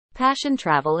Passion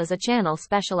Travel is a channel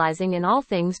specializing in all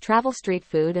things travel street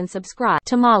food and subscribe.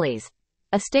 Tamales.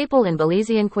 A staple in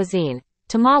Belizean cuisine,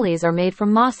 tamales are made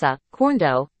from masa, corn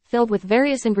dough, filled with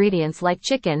various ingredients like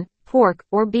chicken, pork,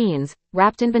 or beans,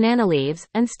 wrapped in banana leaves,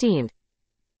 and steamed.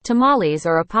 Tamales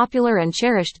are a popular and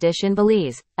cherished dish in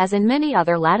Belize, as in many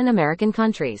other Latin American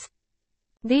countries.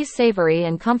 These savory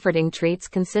and comforting treats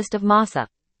consist of masa,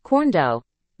 corn dough,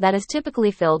 that is typically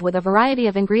filled with a variety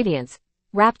of ingredients,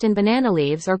 wrapped in banana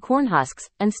leaves or corn husks,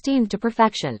 and steamed to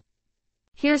perfection.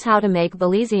 Here's how to make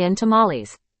Belizean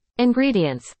tamales.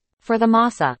 Ingredients. For the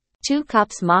masa: 2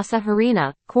 cups masa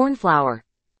harina, corn flour.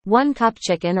 1 cup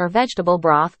chicken or vegetable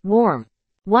broth, warm.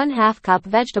 1/2 cup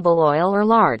vegetable oil or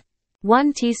lard.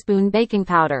 1 teaspoon baking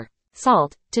powder.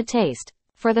 Salt, to taste.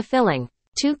 For the filling: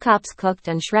 2 cups cooked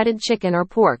and shredded chicken or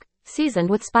pork, seasoned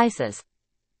with spices.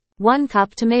 1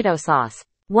 cup tomato sauce.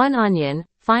 1 onion,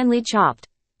 finely chopped.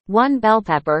 1 bell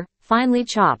pepper, finely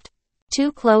chopped.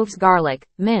 2 cloves garlic,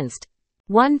 minced.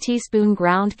 1 teaspoon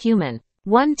ground cumin.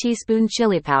 1 teaspoon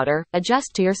chili powder,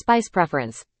 adjust to your spice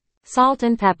preference. Salt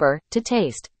and pepper, to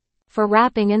taste. For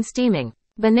wrapping and steaming: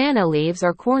 banana leaves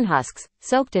or corn husks,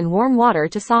 soaked in warm water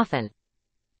to soften.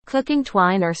 Cooking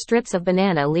twine or strips of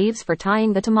banana leaves for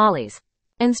tying the tamales.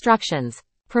 Instructions.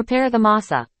 Prepare the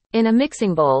masa. In a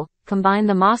mixing bowl, combine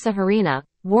the masa harina,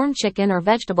 warm chicken or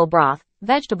vegetable broth,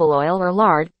 vegetable oil or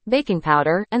lard, baking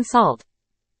powder, and salt.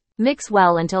 Mix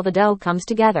well until the dough comes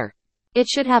together. It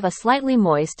should have a slightly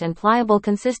moist and pliable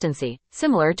consistency,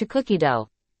 similar to cookie dough.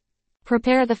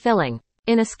 Prepare the filling.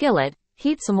 In a skillet,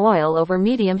 heat some oil over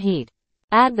medium heat.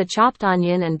 Add the chopped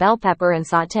onion and bell pepper and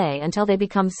sauté until they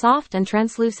become soft and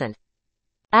translucent.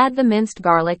 Add the minced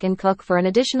garlic and cook for an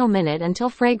additional minute until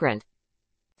fragrant.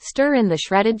 Stir in the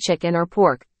shredded chicken or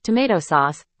pork, tomato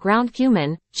sauce, ground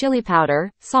cumin, chili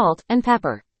powder, salt, and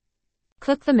pepper.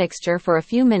 Cook the mixture for a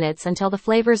few minutes until the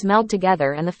flavors meld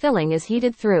together and the filling is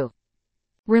heated through.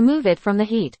 Remove it from the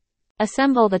heat.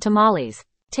 Assemble the tamales.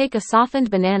 Take a softened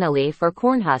banana leaf or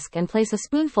corn husk and place a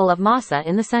spoonful of masa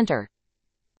in the center.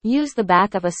 Use the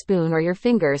back of a spoon or your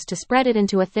fingers to spread it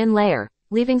into a thin layer,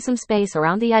 leaving some space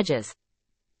around the edges.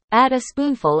 Add a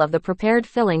spoonful of the prepared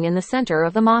filling in the center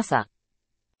of the masa.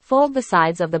 Fold the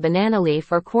sides of the banana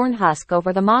leaf or corn husk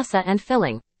over the masa and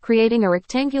filling, creating a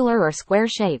rectangular or square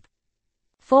shape.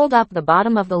 Fold up the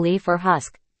bottom of the leaf or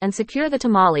husk, and secure the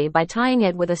tamale by tying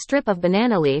it with a strip of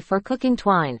banana leaf or cooking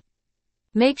twine.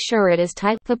 Make sure it is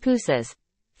tight. Pupusas.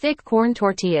 Thick corn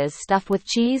tortillas stuffed with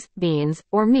cheese, beans,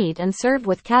 or meat and served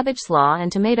with cabbage slaw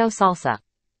and tomato salsa.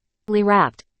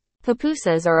 Wrapped.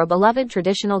 Pupusas are a beloved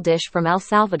traditional dish from El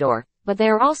Salvador, but they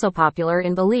are also popular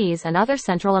in Belize and other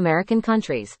Central American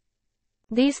countries.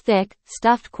 These thick,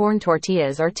 stuffed corn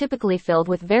tortillas are typically filled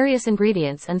with various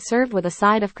ingredients and served with a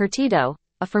side of curtido,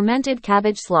 a fermented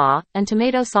cabbage slaw, and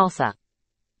tomato salsa.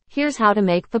 Here's how to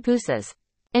make pupusas.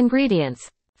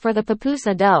 Ingredients. For the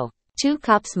pupusa dough: 2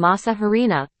 cups masa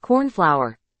harina, corn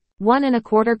flour. 1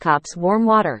 1/4 cups warm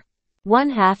water.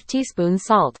 1/2 teaspoon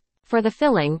salt. For the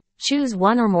filling, choose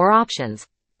one or more options: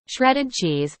 shredded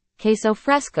cheese, queso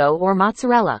fresco or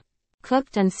mozzarella.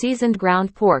 Cooked and seasoned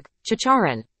ground pork,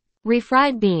 chicharrón.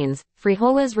 Refried beans,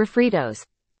 frijoles refritos.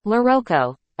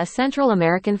 Loroco, a Central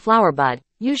American flower bud,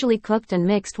 usually cooked and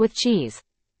mixed with cheese.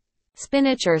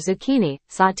 Spinach or zucchini,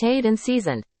 sautéed and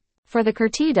seasoned. For the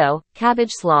curtido,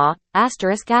 cabbage slaw, ***.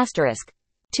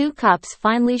 2 cups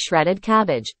finely shredded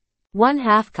cabbage.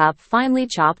 1/2 cup finely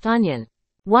chopped onion.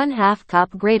 1/2 cup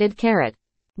grated carrot.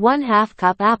 1/2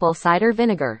 cup apple cider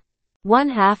vinegar.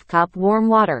 1/2 cup warm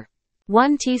water.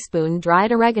 1 teaspoon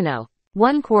dried oregano.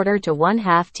 1/4 to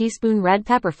 1/2 teaspoon red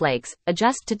pepper flakes,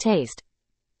 adjust to taste.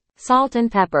 Salt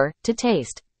and pepper, to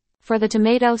taste. For the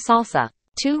tomato salsa: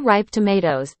 2 ripe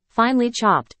tomatoes, finely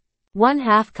chopped.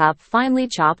 1/2 cup finely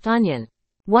chopped onion.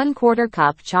 1/4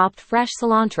 cup chopped fresh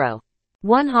cilantro.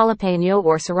 1 jalapeno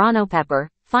or serrano pepper,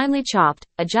 finely chopped,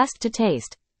 adjust to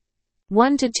taste.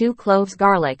 1 to 2 cloves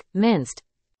garlic, minced.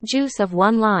 Juice of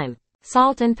 1 lime.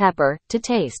 Salt and pepper, to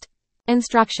taste.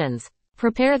 Instructions.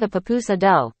 Prepare the pupusa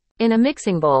dough. In a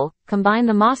mixing bowl, combine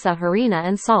the masa harina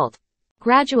and salt.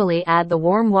 Gradually add the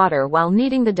warm water while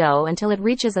kneading the dough until it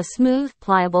reaches a smooth,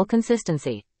 pliable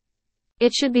consistency.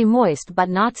 It should be moist but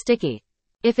not sticky.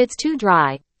 If it's too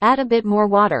dry, add a bit more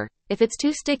water. If it's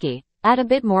too sticky, add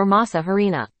a bit more masa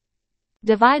harina.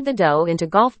 Divide the dough into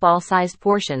golf ball-sized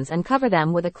portions and cover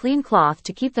them with a clean cloth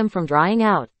to keep them from drying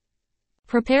out.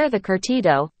 Prepare the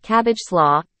curtido, cabbage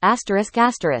slaw, ***.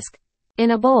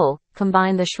 In a bowl,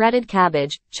 combine the shredded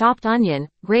cabbage, chopped onion,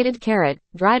 grated carrot,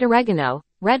 dried oregano,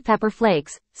 red pepper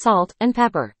flakes, salt, and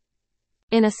pepper.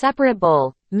 In a separate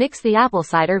bowl, mix the apple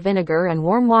cider vinegar and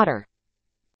warm water.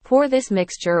 Pour this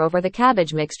mixture over the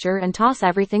cabbage mixture and toss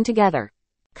everything together.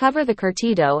 Cover the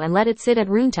curtido and let it sit at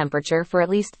room temperature for at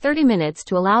least 30 minutes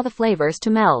to allow the flavors to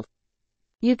meld.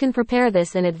 You can prepare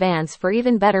this in advance for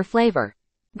even better flavor.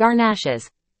 Garnaches.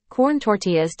 Corn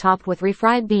tortillas topped with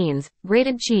refried beans,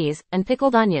 grated cheese, and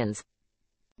pickled onions.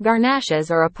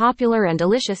 Garnaches are a popular and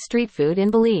delicious street food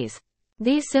in Belize.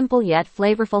 These simple yet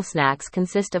flavorful snacks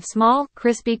consist of small,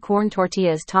 crispy corn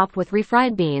tortillas topped with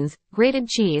refried beans, grated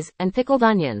cheese, and pickled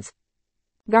onions.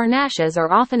 Garnaches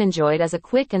are often enjoyed as a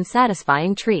quick and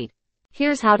satisfying treat.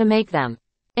 Here's how to make them.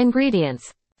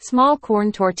 Ingredients. Small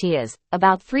corn tortillas,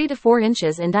 about 3 to 4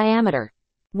 inches in diameter.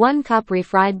 1 cup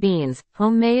refried beans,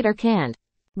 homemade or canned.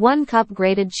 1 cup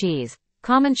grated cheese.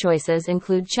 Common choices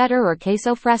include cheddar or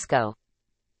queso fresco.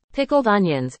 Pickled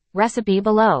onions, recipe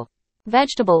below.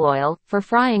 Vegetable oil, for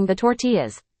frying the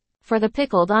tortillas. For the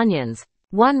pickled onions.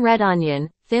 1 red onion,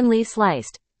 thinly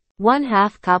sliced.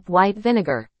 1/2 cup white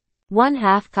vinegar.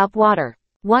 1/2 cup water.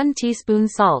 1 teaspoon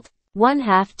salt.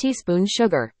 1/2 teaspoon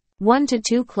sugar. 1 to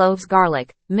 2 cloves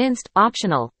garlic, minced,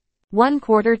 optional.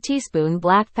 1/4 teaspoon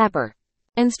black pepper.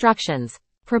 Instructions.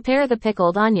 Prepare the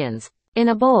pickled onions. In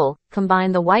a bowl,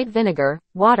 combine the white vinegar,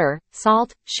 water,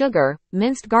 salt, sugar,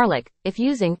 minced garlic, if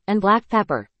using, and black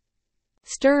pepper.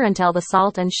 Stir until the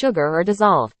salt and sugar are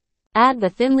dissolved. Add the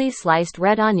thinly sliced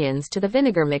red onions to the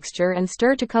vinegar mixture and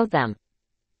stir to coat them.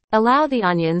 Allow the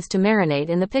onions to marinate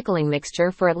in the pickling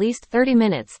mixture for at least 30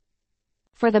 minutes.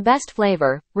 For the best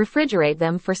flavor, refrigerate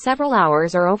them for several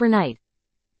hours or overnight.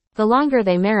 The longer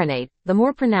they marinate, the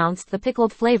more pronounced the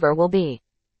pickled flavor will be.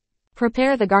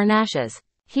 Prepare the garnaches.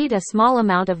 Heat a small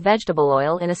amount of vegetable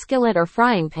oil in a skillet or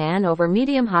frying pan over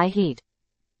medium-high heat.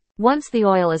 Once the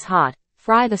oil is hot,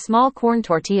 fry the small corn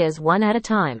tortillas one at a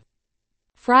time.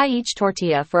 Fry each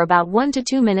tortilla for about 1 to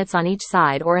 2 minutes on each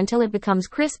side or until it becomes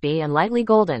crispy and lightly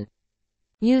golden.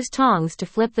 Use tongs to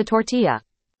flip the tortilla.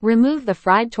 Remove the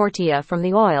fried tortilla from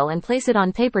the oil and place it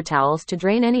on paper towels to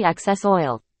drain any excess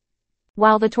oil.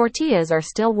 While the tortillas are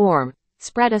still warm,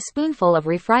 spread a spoonful of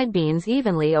refried beans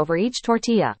evenly over each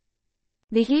tortilla.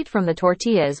 The heat from the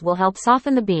tortillas will help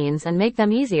soften the beans and make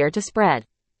them easier to spread.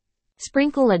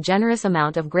 Sprinkle a generous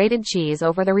amount of grated cheese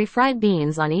over the refried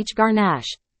beans on each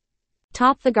garnache.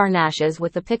 Top the garnaches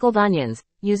with the pickled onions,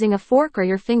 using a fork or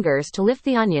your fingers to lift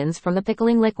the onions from the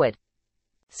pickling liquid.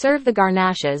 Serve the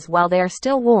garnaches while they are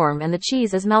still warm and the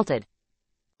cheese is melted.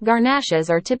 Garnaches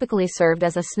are typically served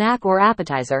as a snack or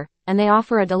appetizer, and they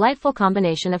offer a delightful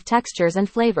combination of textures and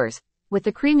flavors, with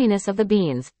the creaminess of the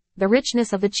beans, the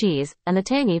richness of the cheese, and the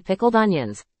tangy pickled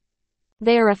onions.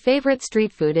 They are a favorite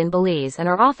street food in Belize and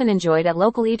are often enjoyed at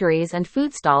local eateries and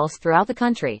food stalls throughout the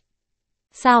country.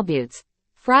 Salbutes.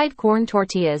 Fried corn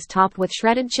tortillas topped with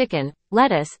shredded chicken,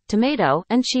 lettuce, tomato,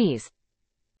 and cheese.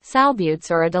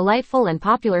 Salbutes are a delightful and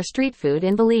popular street food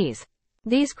in Belize.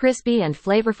 These crispy and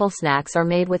flavorful snacks are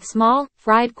made with small,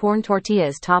 fried corn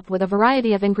tortillas topped with a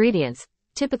variety of ingredients,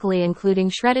 typically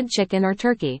including shredded chicken or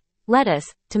turkey,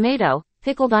 lettuce, tomato,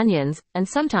 pickled onions, and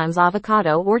sometimes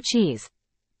avocado or cheese.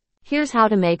 Here's how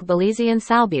to make Belizean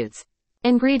salbutes.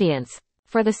 Ingredients.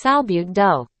 For the salbute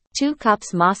dough, 2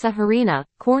 cups masa harina,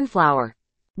 corn flour.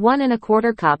 1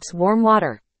 1/4 cups warm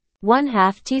water.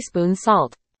 1/2 teaspoon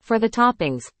salt. For the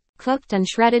toppings, cooked and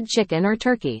shredded chicken or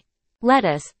turkey.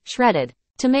 Lettuce, shredded.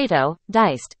 Tomato,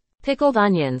 diced. Pickled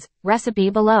onions,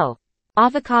 recipe below.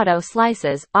 Avocado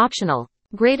slices, optional.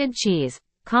 Grated cheese.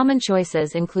 Common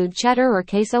choices include cheddar or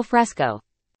queso fresco.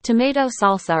 Tomato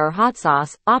salsa or hot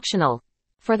sauce, optional.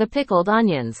 For the pickled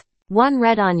onions, 1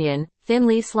 red onion,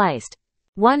 thinly sliced.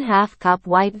 1/2 cup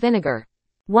white vinegar.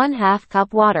 1/2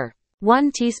 cup water.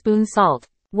 1 teaspoon salt.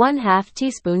 1/2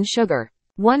 teaspoon sugar.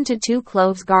 1 to 2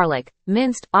 cloves garlic,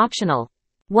 minced, optional.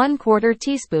 1/4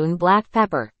 teaspoon black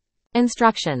pepper.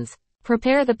 Instructions.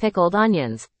 Prepare the pickled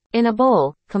onions. In a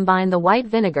bowl, combine the white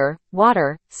vinegar,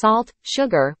 water, salt,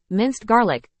 sugar, minced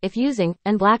garlic, if using,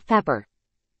 and black pepper.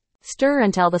 Stir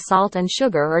until the salt and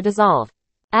sugar are dissolved.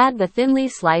 Add the thinly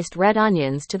sliced red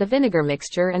onions to the vinegar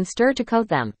mixture and stir to coat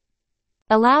them.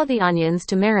 Allow the onions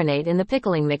to marinate in the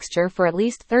pickling mixture for at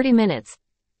least 30 minutes.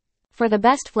 For the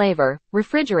best flavor,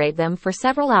 refrigerate them for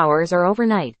several hours or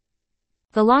overnight.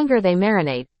 The longer they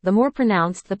marinate, the more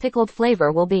pronounced the pickled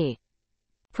flavor will be.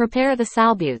 Prepare the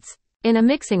salbutes. In a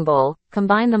mixing bowl,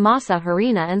 combine the masa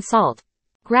harina and salt.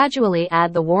 Gradually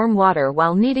add the warm water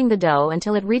while kneading the dough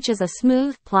until it reaches a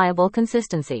smooth, pliable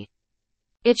consistency.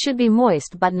 It should be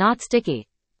moist but not sticky.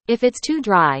 If it's too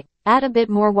dry, add a bit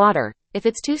more water. If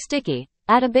it's too sticky,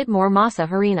 add a bit more masa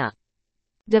harina.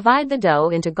 Divide the dough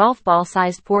into golf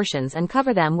ball-sized portions and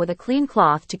cover them with a clean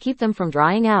cloth to keep them from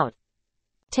drying out.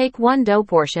 Take one dough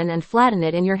portion and flatten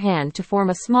it in your hand to form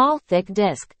a small, thick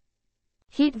disc.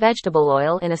 Heat vegetable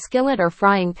oil in a skillet or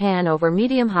frying pan over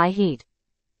medium-high heat.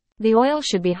 The oil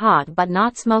should be hot but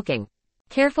not smoking.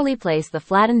 Carefully place the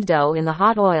flattened dough in the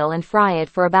hot oil and fry it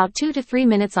for about 2 to 3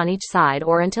 minutes on each side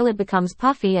or until it becomes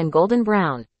puffy and golden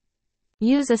brown.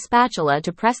 Use a spatula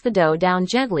to press the dough down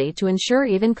gently to ensure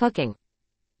even cooking.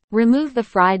 Remove the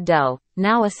fried dough,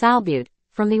 now a salbute,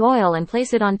 from the oil and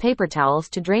place it on paper towels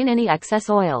to drain any excess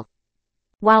oil.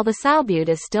 While the salbute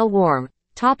is still warm,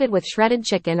 top it with shredded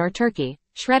chicken or turkey,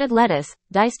 shredded lettuce,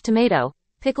 diced tomato,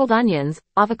 pickled onions,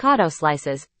 avocado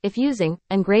slices, if using,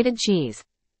 and grated cheese.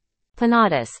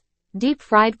 Panades.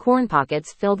 Deep-fried corn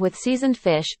pockets filled with seasoned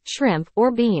fish, shrimp,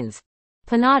 or beans.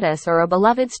 Panades are a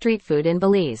beloved street food in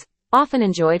Belize, often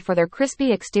enjoyed for their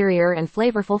crispy exterior and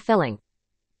flavorful filling.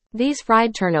 These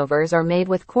fried turnovers are made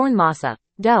with corn masa,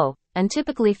 dough, and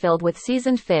typically filled with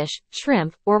seasoned fish,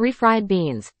 shrimp, or refried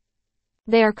beans.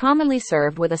 They are commonly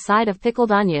served with a side of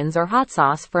pickled onions or hot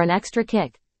sauce for an extra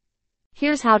kick.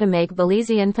 Here's how to make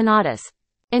Belizean panades.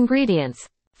 Ingredients.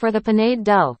 For the panade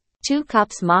dough, 2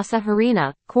 cups masa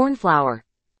harina, corn flour.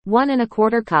 1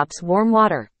 1/4 cups warm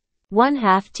water.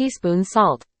 1/2 teaspoon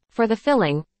salt. For the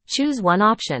filling, choose one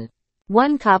option.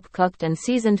 1 cup cooked and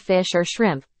seasoned fish or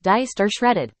shrimp, diced or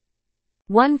shredded.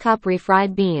 1 cup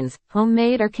refried beans,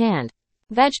 homemade or canned.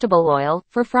 Vegetable oil,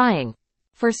 for frying.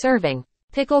 For serving,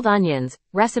 pickled onions,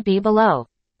 recipe below.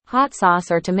 Hot sauce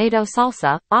or tomato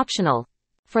salsa, optional.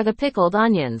 For the pickled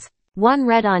onions, 1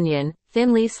 red onion,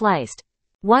 thinly sliced.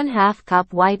 1/2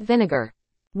 cup white vinegar.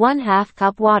 1/2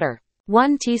 cup water.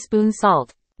 1 teaspoon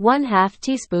salt. 1/2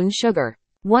 teaspoon sugar.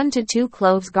 1 to 2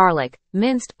 cloves garlic,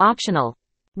 minced, optional.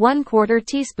 1/4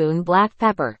 teaspoon black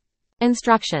pepper.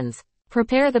 Instructions.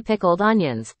 Prepare the pickled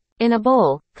onions. In a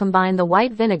bowl, combine the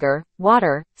white vinegar,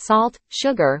 water, salt,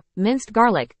 sugar, minced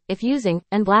garlic, if using,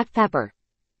 and black pepper.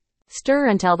 Stir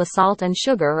until the salt and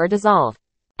sugar are dissolved.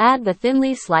 Add the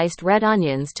thinly sliced red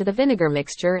onions to the vinegar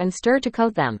mixture and stir to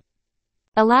coat them.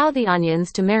 Allow the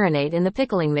onions to marinate in the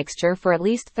pickling mixture for at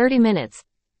least 30 minutes.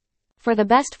 For the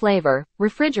best flavor,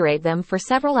 refrigerate them for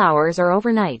several hours or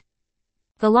overnight.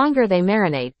 The longer they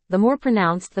marinate, the more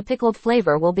pronounced the pickled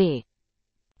flavor will be.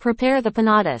 Prepare the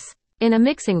panades. In a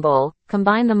mixing bowl,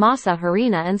 combine the masa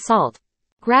harina and salt.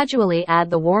 Gradually add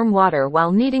the warm water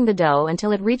while kneading the dough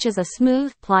until it reaches a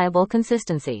smooth, pliable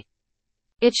consistency.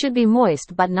 It should be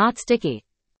moist but not sticky.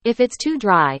 If it's too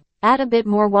dry, add a bit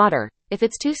more water. If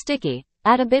it's too sticky,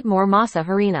 add a bit more masa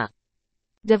harina.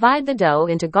 Divide the dough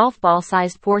into golf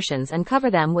ball-sized portions and cover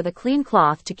them with a clean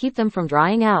cloth to keep them from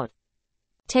drying out.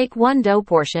 Take one dough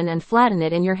portion and flatten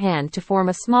it in your hand to form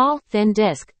a small, thin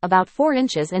disc, about 4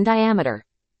 inches in diameter.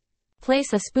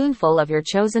 Place a spoonful of your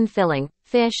chosen filling,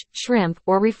 fish, shrimp,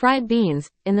 or refried beans,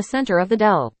 in the center of the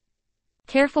dough.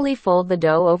 Carefully fold the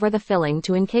dough over the filling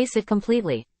to encase it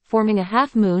completely, forming a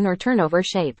half-moon or turnover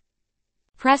shape.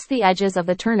 Press the edges of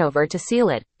the turnover to seal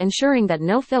it, ensuring that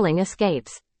no filling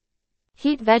escapes.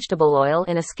 Heat vegetable oil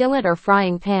in a skillet or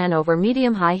frying pan over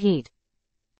medium-high heat.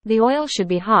 The oil should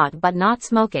be hot but not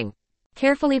smoking.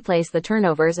 Carefully place the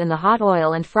turnovers in the hot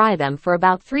oil and fry them for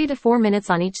about 3 to 4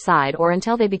 minutes on each side or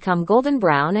until they become golden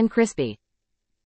brown and crispy.